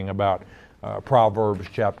thinking about Proverbs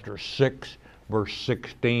chapter 6, verse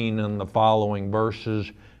 16 and the following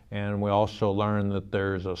verses. And we also learn that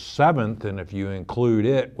there's a 7th, and if you include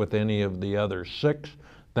it with any of the other 6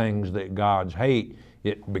 things that God's hate,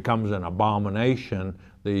 it becomes an abomination.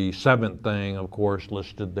 The 7th thing, of course,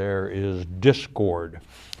 listed there is discord,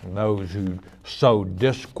 and those who sow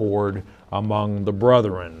discord among the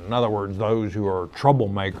brethren. In other words, those who are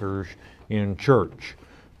troublemakers in church.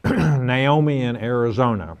 Naomi in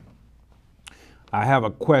Arizona. I have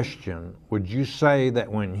a question. Would you say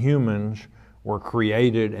that when humans were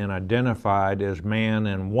created and identified as man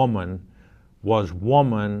and woman, was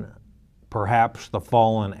woman perhaps the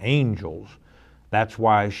fallen angels? That's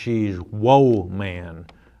why she's woe man.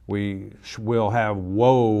 We will have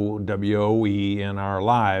woe, W-O-E, in our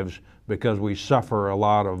lives because we suffer a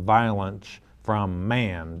lot of violence from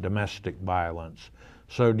man, domestic violence.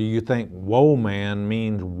 So do you think woe man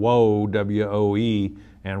means woe, W-O-E,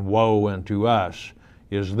 and woe unto us?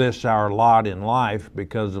 Is this our lot in life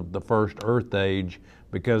because of the first earth age?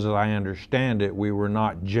 Because as I understand it, we were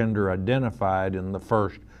not gender identified in the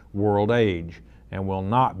first world age and will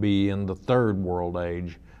not be in the third world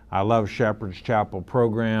age. I love Shepherd's Chapel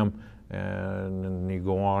program, and you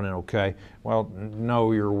go on and okay, well,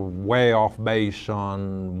 no, you're way off base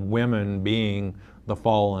on women being the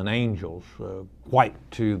fallen angels. Quite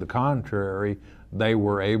to the contrary, they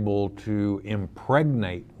were able to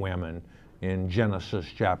impregnate women in Genesis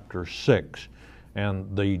chapter 6.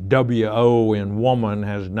 And the W-O in woman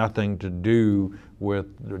has nothing to do with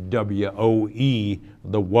the W-O-E,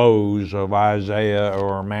 the woes of Isaiah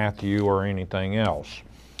or Matthew or anything else.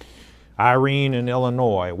 Irene in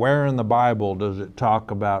Illinois. Where in the Bible does it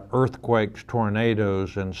talk about earthquakes,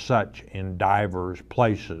 tornadoes, and such in divers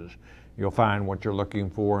places? You'll find what you're looking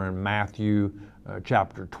for in Matthew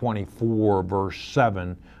chapter 24, verse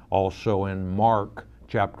 7, also in Mark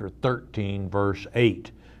chapter 13, verse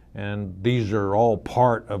 8. And these are all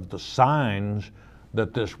part of the signs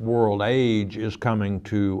that this world age is coming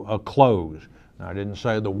to a close. Now, I didn't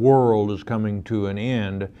say the world is coming to an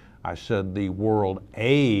end. I said the world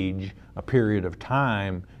age, a period of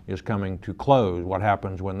time, is coming to close. What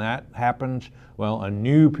happens when that happens? Well, a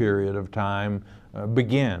new period of time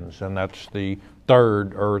begins, and that's the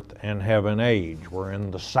third earth and heaven age. We're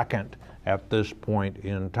in the second at this point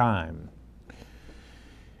in time.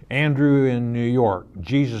 Andrew in New York.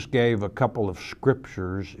 Jesus gave a couple of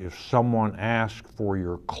scriptures. If someone asks for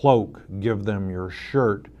your cloak, give them your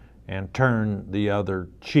shirt and turn the other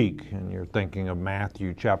cheek. And you're thinking of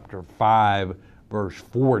Matthew chapter 5, verse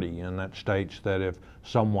 40, and that states that if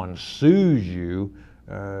someone sues you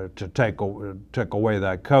to take away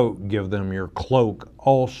that coat, give them your cloak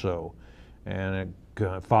also. And it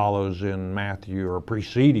follows in Matthew, or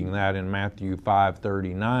preceding that in Matthew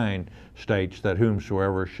 5:39, states that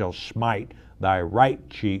whomsoever shall smite thy right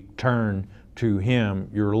cheek, turn to him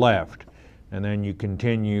your left. And then you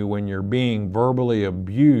continue, when you're being verbally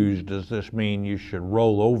abused, does this mean you should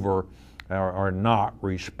roll over or not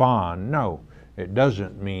respond? No, it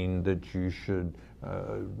doesn't mean that you should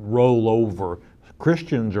roll over.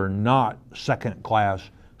 Christians are not second-class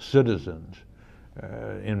citizens.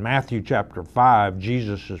 In Matthew chapter 5,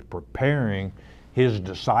 Jesus is preparing his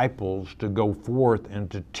disciples to go forth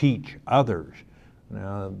and to teach others.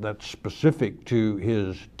 Now, that's specific to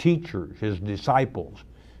his teachers, his disciples.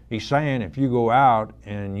 He's saying if you go out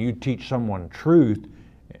and you teach someone truth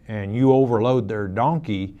and you overload their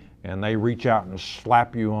donkey and they reach out and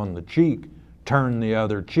slap you on the cheek, turn the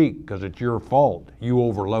other cheek, because it's your fault. You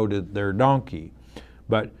overloaded their donkey.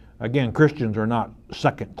 But again, Christians are not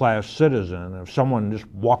second-class citizens. If someone just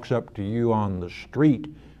walks up to you on the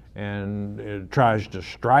street and tries to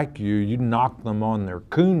strike you, you knock them on their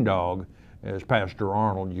coon dog, as Pastor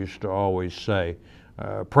Arnold used to always say,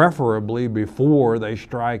 preferably before they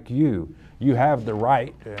strike you. You have the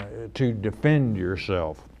right to defend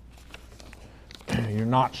yourself. You're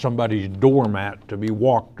not somebody's doormat to be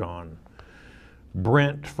walked on.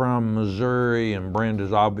 Brent from Missouri, and Brent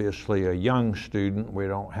is obviously a young student. We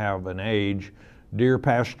don't have an age. Dear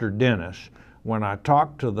Pastor Dennis, when I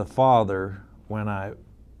talk to the Father, when I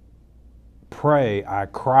pray, I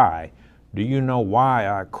cry. Do you know why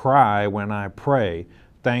I cry when I pray?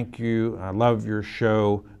 Thank you. I love your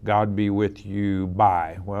show. God be with you.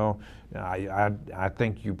 Bye. Well, I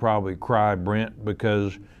think you probably cry, Brent,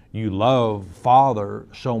 because you love Father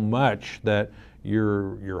so much that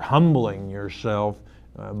you're humbling yourself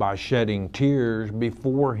by shedding tears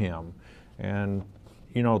before him. And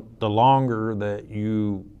you know, the longer that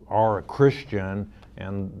you are a Christian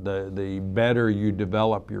and the better you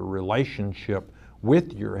develop your relationship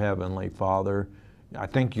with your Heavenly Father, I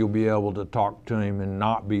think you'll be able to talk to him and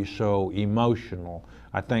not be so emotional.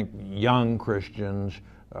 I think young Christians,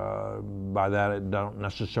 by that it don't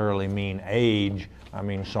necessarily mean age. I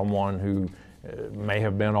mean someone who may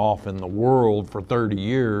have been off in the world for 30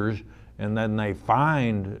 years and then they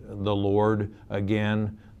find the Lord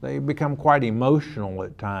again, they become quite emotional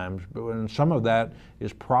at times. And some of that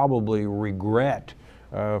is probably regret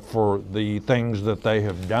for the things that they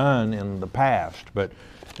have done in the past. But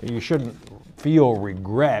you shouldn't feel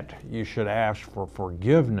regret. You should ask for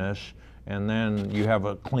forgiveness, and then you have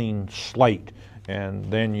a clean slate, and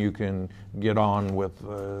then you can get on with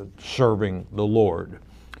serving the Lord.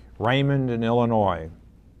 Raymond in Illinois,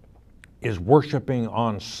 is worshiping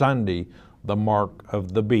on Sunday the mark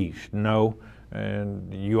of the beast? No,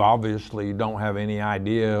 and you obviously don't have any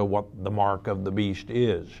idea what the mark of the beast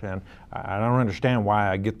is. And I don't understand why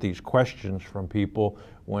I get these questions from people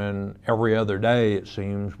when every other day it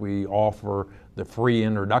seems we offer the free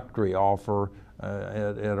introductory offer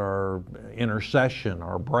at our intercession,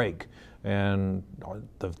 our break. And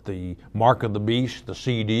the mark of the beast, the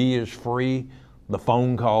CD is free. The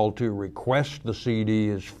phone call to request the CD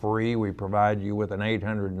is free. We provide you with an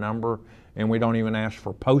 800 number, and we don't even ask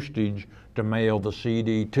for postage to mail the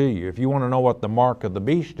CD to you. If you want to know what the mark of the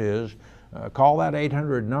beast is, call that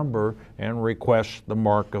 800 number and request the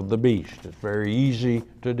mark of the beast. It's very easy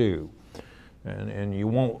to do. And you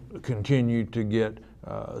won't continue to get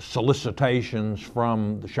solicitations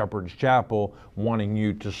from the Shepherd's Chapel wanting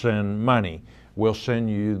you to send money. We'll send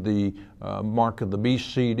you the Mark of the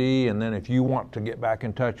Beast CD, and then if you want to get back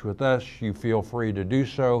in touch with us, you feel free to do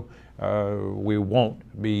so. We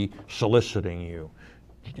won't be soliciting you.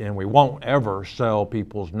 And we won't ever sell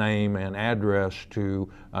people's name and address to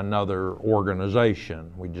another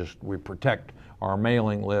organization. We protect our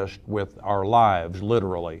mailing list with our lives,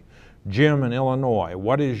 literally. Jim in Illinois,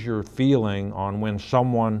 what is your feeling on when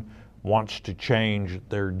someone wants to change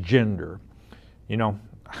their gender? You know,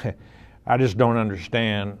 I just don't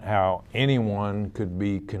understand how anyone could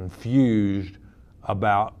be confused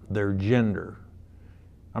about their gender.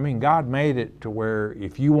 I mean, God made it to where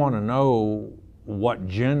if you want to know what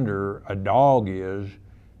gender a dog is,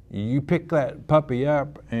 you pick that puppy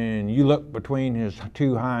up and you look between his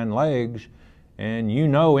two hind legs and you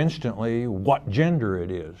know instantly what gender it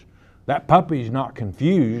is. That puppy's not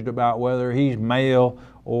confused about whether he's male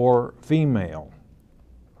or female.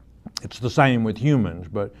 It's the same with humans,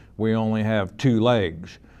 but we only have two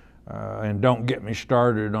legs. And don't get me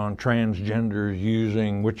started on transgenders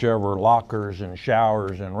using whichever lockers and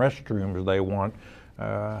showers and restrooms they want.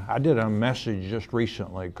 I did a message just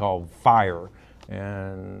recently called Fire,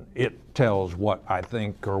 and it tells what I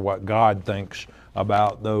think or what God thinks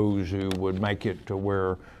about those who would make it to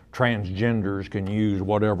where transgenders can use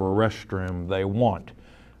whatever restroom they want.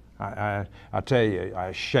 I tell you,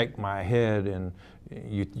 I shake my head, and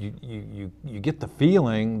you get the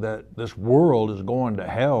feeling that this world is going to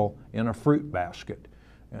hell in a fruit basket.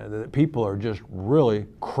 That people are just really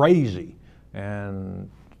crazy, and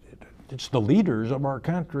it's the leaders of our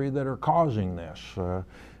country that are causing this.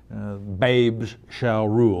 Babes shall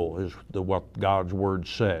rule is what God's word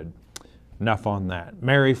said. Enough on that.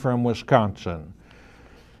 Mary from Wisconsin.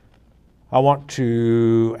 I want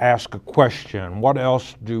to ask a question. What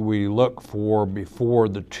else do we look for before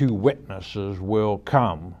the two witnesses will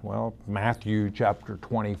come? Well, Matthew chapter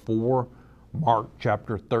 24, Mark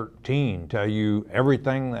chapter 13 tell you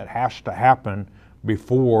everything that has to happen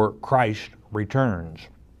before Christ returns.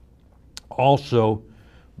 Also,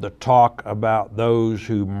 the talk about those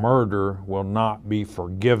who murder will not be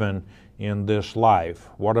forgiven in this life.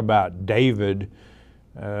 What about David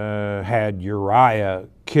had Uriah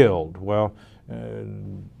killed? Well,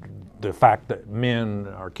 the fact that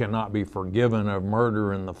men cannot be forgiven of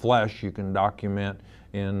murder in the flesh, you can document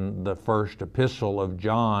in the first epistle of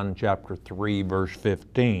John, chapter 3, verse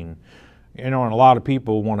 15. You know, and a lot of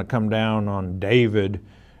people want to come down on David,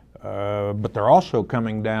 but they're also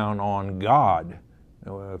coming down on God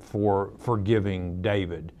for forgiving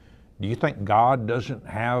David. Do you think God doesn't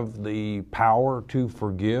have the power to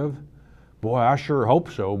forgive? Boy, I sure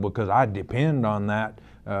hope so, because I depend on that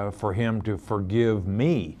for Him to forgive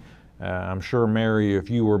me. I'm sure, Mary, if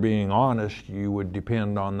you were being honest, you would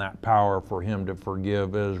depend on that power for Him to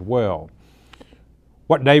forgive as well.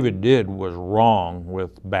 What David did was wrong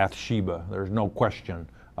with Bathsheba. There's no question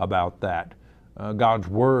about that. God's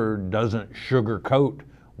Word doesn't sugarcoat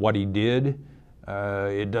what He did.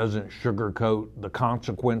 It doesn't sugarcoat the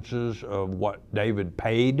consequences of what David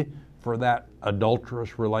paid for that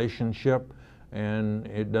adulterous relationship, and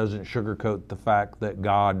it doesn't sugarcoat the fact that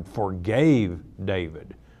God forgave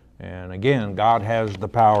David. And again, God has the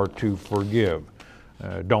power to forgive.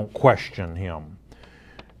 Don't question Him.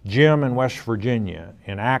 Jim in West Virginia,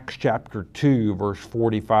 in Acts chapter 2, verse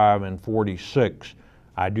 45 and 46,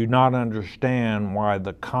 I do not understand why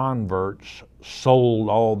the converts sold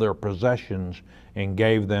all their possessions and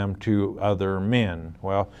gave them to other men.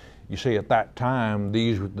 Well, you see, at that time,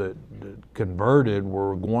 these that converted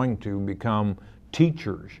were going to become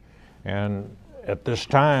teachers. And at this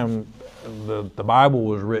time, the Bible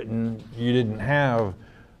was written, you didn't have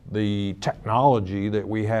the technology that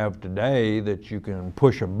we have today that you can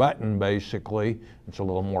push a button, basically. It's a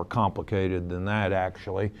little more complicated than that,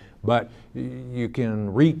 actually. But you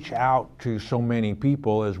can reach out to so many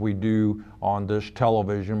people as we do on this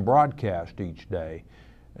television broadcast each day.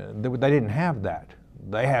 They didn't have that.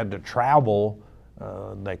 They had to travel,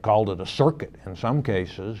 they called it a circuit in some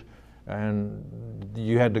cases, and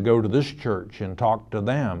you had to go to this church and talk to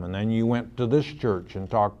them, and then you went to this church and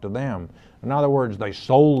talked to them. In other words, they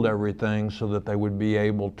sold everything so that they would be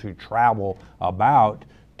able to travel about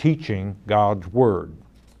teaching God's Word.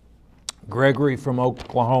 Gregory from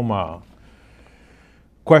Oklahoma.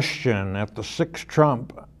 Question, at the sixth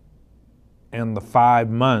trump in the 5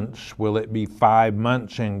 months, will it be 5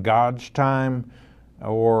 months in God's time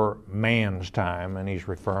or man's time? And he's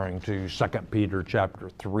referring to 2 Peter chapter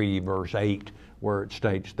 3, verse 8, where it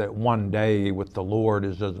states that one day with the Lord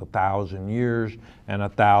is as 1,000 years, and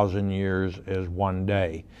 1,000 years as one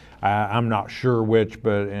day. I'm not sure which,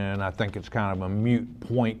 and I think it's kind of a moot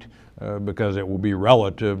point because it will be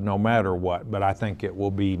relative no matter what, but I think it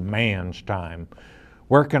will be man's time.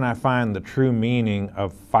 Where can I find the true meaning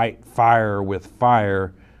of fight fire with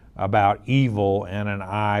fire about evil and an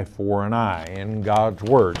eye for an eye in God's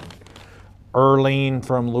Word? Erlene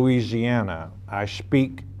from Louisiana, I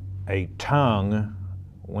speak a tongue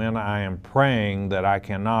when I am praying that I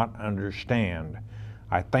cannot understand.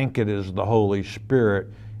 I think it is the Holy Spirit.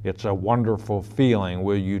 It's a wonderful feeling.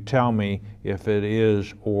 Will you tell me if it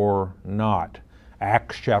is or not?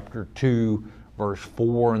 Acts chapter 2, verse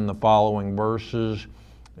 4 and the following verses,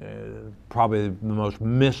 probably the most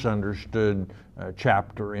misunderstood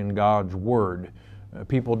chapter in God's Word.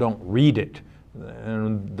 People don't read it.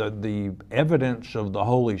 And the evidence of the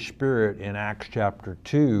Holy Spirit in Acts chapter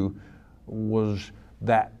 2 was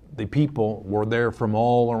that the people were there from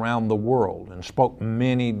all around the world and spoke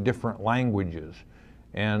many different languages.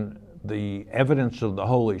 And the evidence of the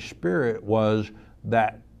Holy Spirit was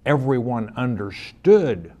that everyone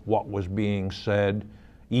understood what was being said,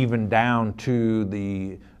 even down to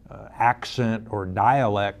the accent or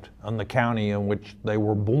dialect in the county in which they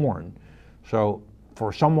were born. So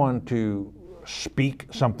for someone to speak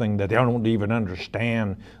something that they don't even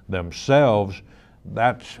understand themselves,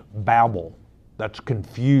 that's babble, that's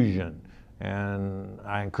confusion. And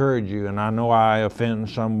I encourage you, and I know I offend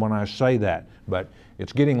some when I say that, but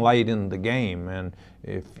it's getting late in the game. And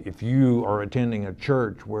if you are attending a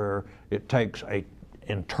church where it takes an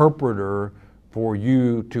interpreter for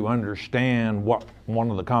you to understand what one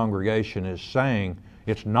of the congregation is saying,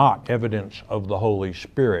 it's not evidence of the Holy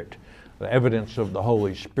Spirit. The evidence of the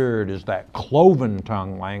Holy Spirit is that cloven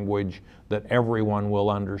tongue language that everyone will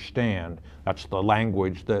understand. That's the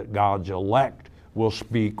language that God's elect will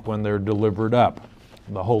speak when they're delivered up,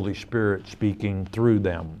 the Holy Spirit speaking through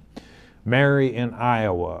them. Mary in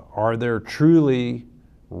Iowa, are there truly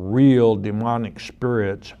real demonic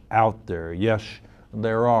spirits out there? Yes,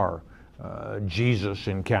 there are. Jesus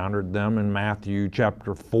encountered them in Matthew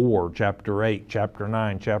chapter 4, chapter 8, chapter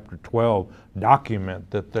 9, chapter 12,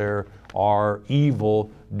 document that there are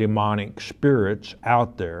evil demonic spirits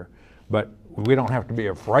out there. But we don't have to be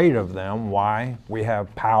afraid of them. Why? We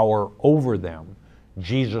have power over them.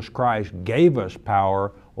 Jesus Christ gave us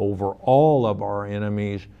power over all of our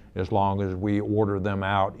enemies as long as we order them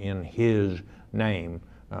out in His name.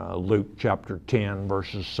 Luke chapter 10,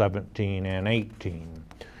 verses 17 and 18.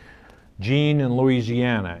 Jean in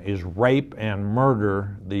Louisiana, is rape and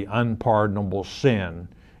murder the unpardonable sin?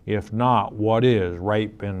 If not, what is?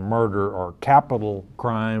 Rape and murder are capital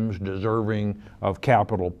crimes deserving of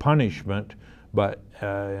capital punishment, but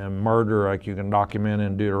murder, like you can document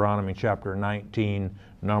in Deuteronomy chapter 19,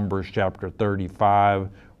 Numbers chapter 35,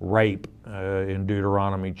 rape in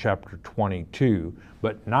Deuteronomy chapter 22.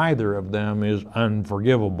 But neither of them is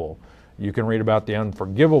unforgivable. You can read about the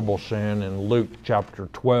unforgivable sin in Luke chapter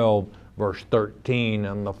 12, verse 13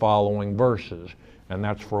 and the following verses. And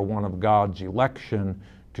that's for one of God's election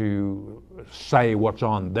to say what's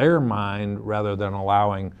on their mind rather than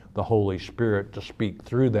allowing the Holy Spirit to speak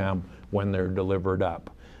through them when they're delivered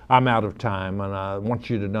up. I'm out of time, and I want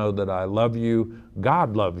you to know that I love you.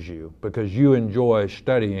 God loves you because you enjoy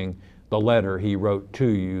studying the letter He wrote to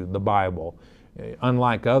you, the Bible.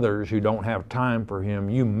 Unlike others who don't have time for Him,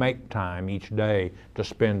 you make time each day to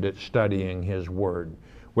spend it studying His Word.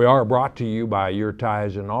 We are brought to you by your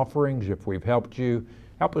tithes and offerings. If we've helped you,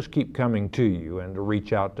 help us keep coming to you and to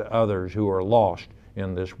reach out to others who are lost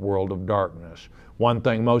in this world of darkness. One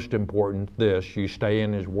thing most important, this, you stay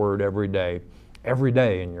in His Word every day. Every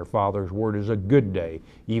day in your Father's Word is a good day,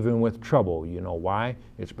 even with trouble. You know why?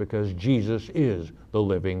 It's because Jesus is the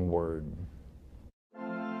living Word.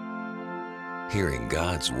 Hearing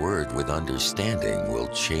God's Word with understanding will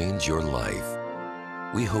change your life.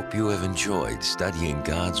 We hope you have enjoyed studying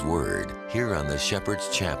God's Word here on the Shepherd's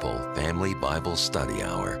Chapel Family Bible Study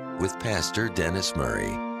Hour with Pastor Dennis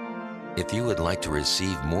Murray. If you would like to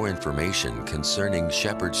receive more information concerning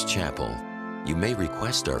Shepherd's Chapel, you may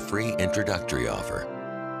request our free introductory offer.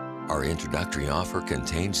 Our introductory offer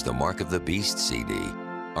contains the Mark of the Beast CD,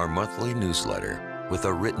 our monthly newsletter with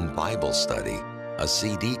a written Bible study, a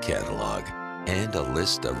CD catalog, and a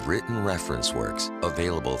list of written reference works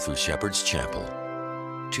available through Shepherd's Chapel.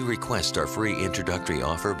 To request our free introductory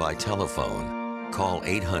offer by telephone, call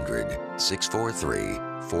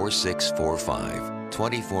 800-643-4645,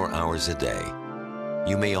 24 hours a day.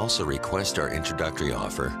 You may also request our introductory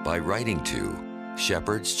offer by writing to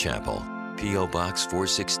Shepherd's Chapel, P.O. Box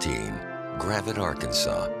 416, Gravette,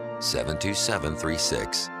 Arkansas,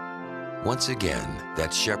 72736. Once again,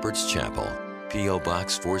 that's Shepherd's Chapel, P.O.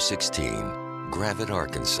 Box 416, Gravette,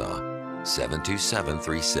 Arkansas,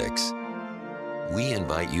 72736. We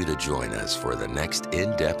invite you to join us for the next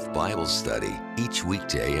in-depth Bible study each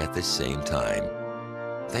weekday at the same time.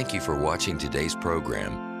 Thank you for watching today's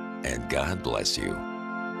program, and God bless you.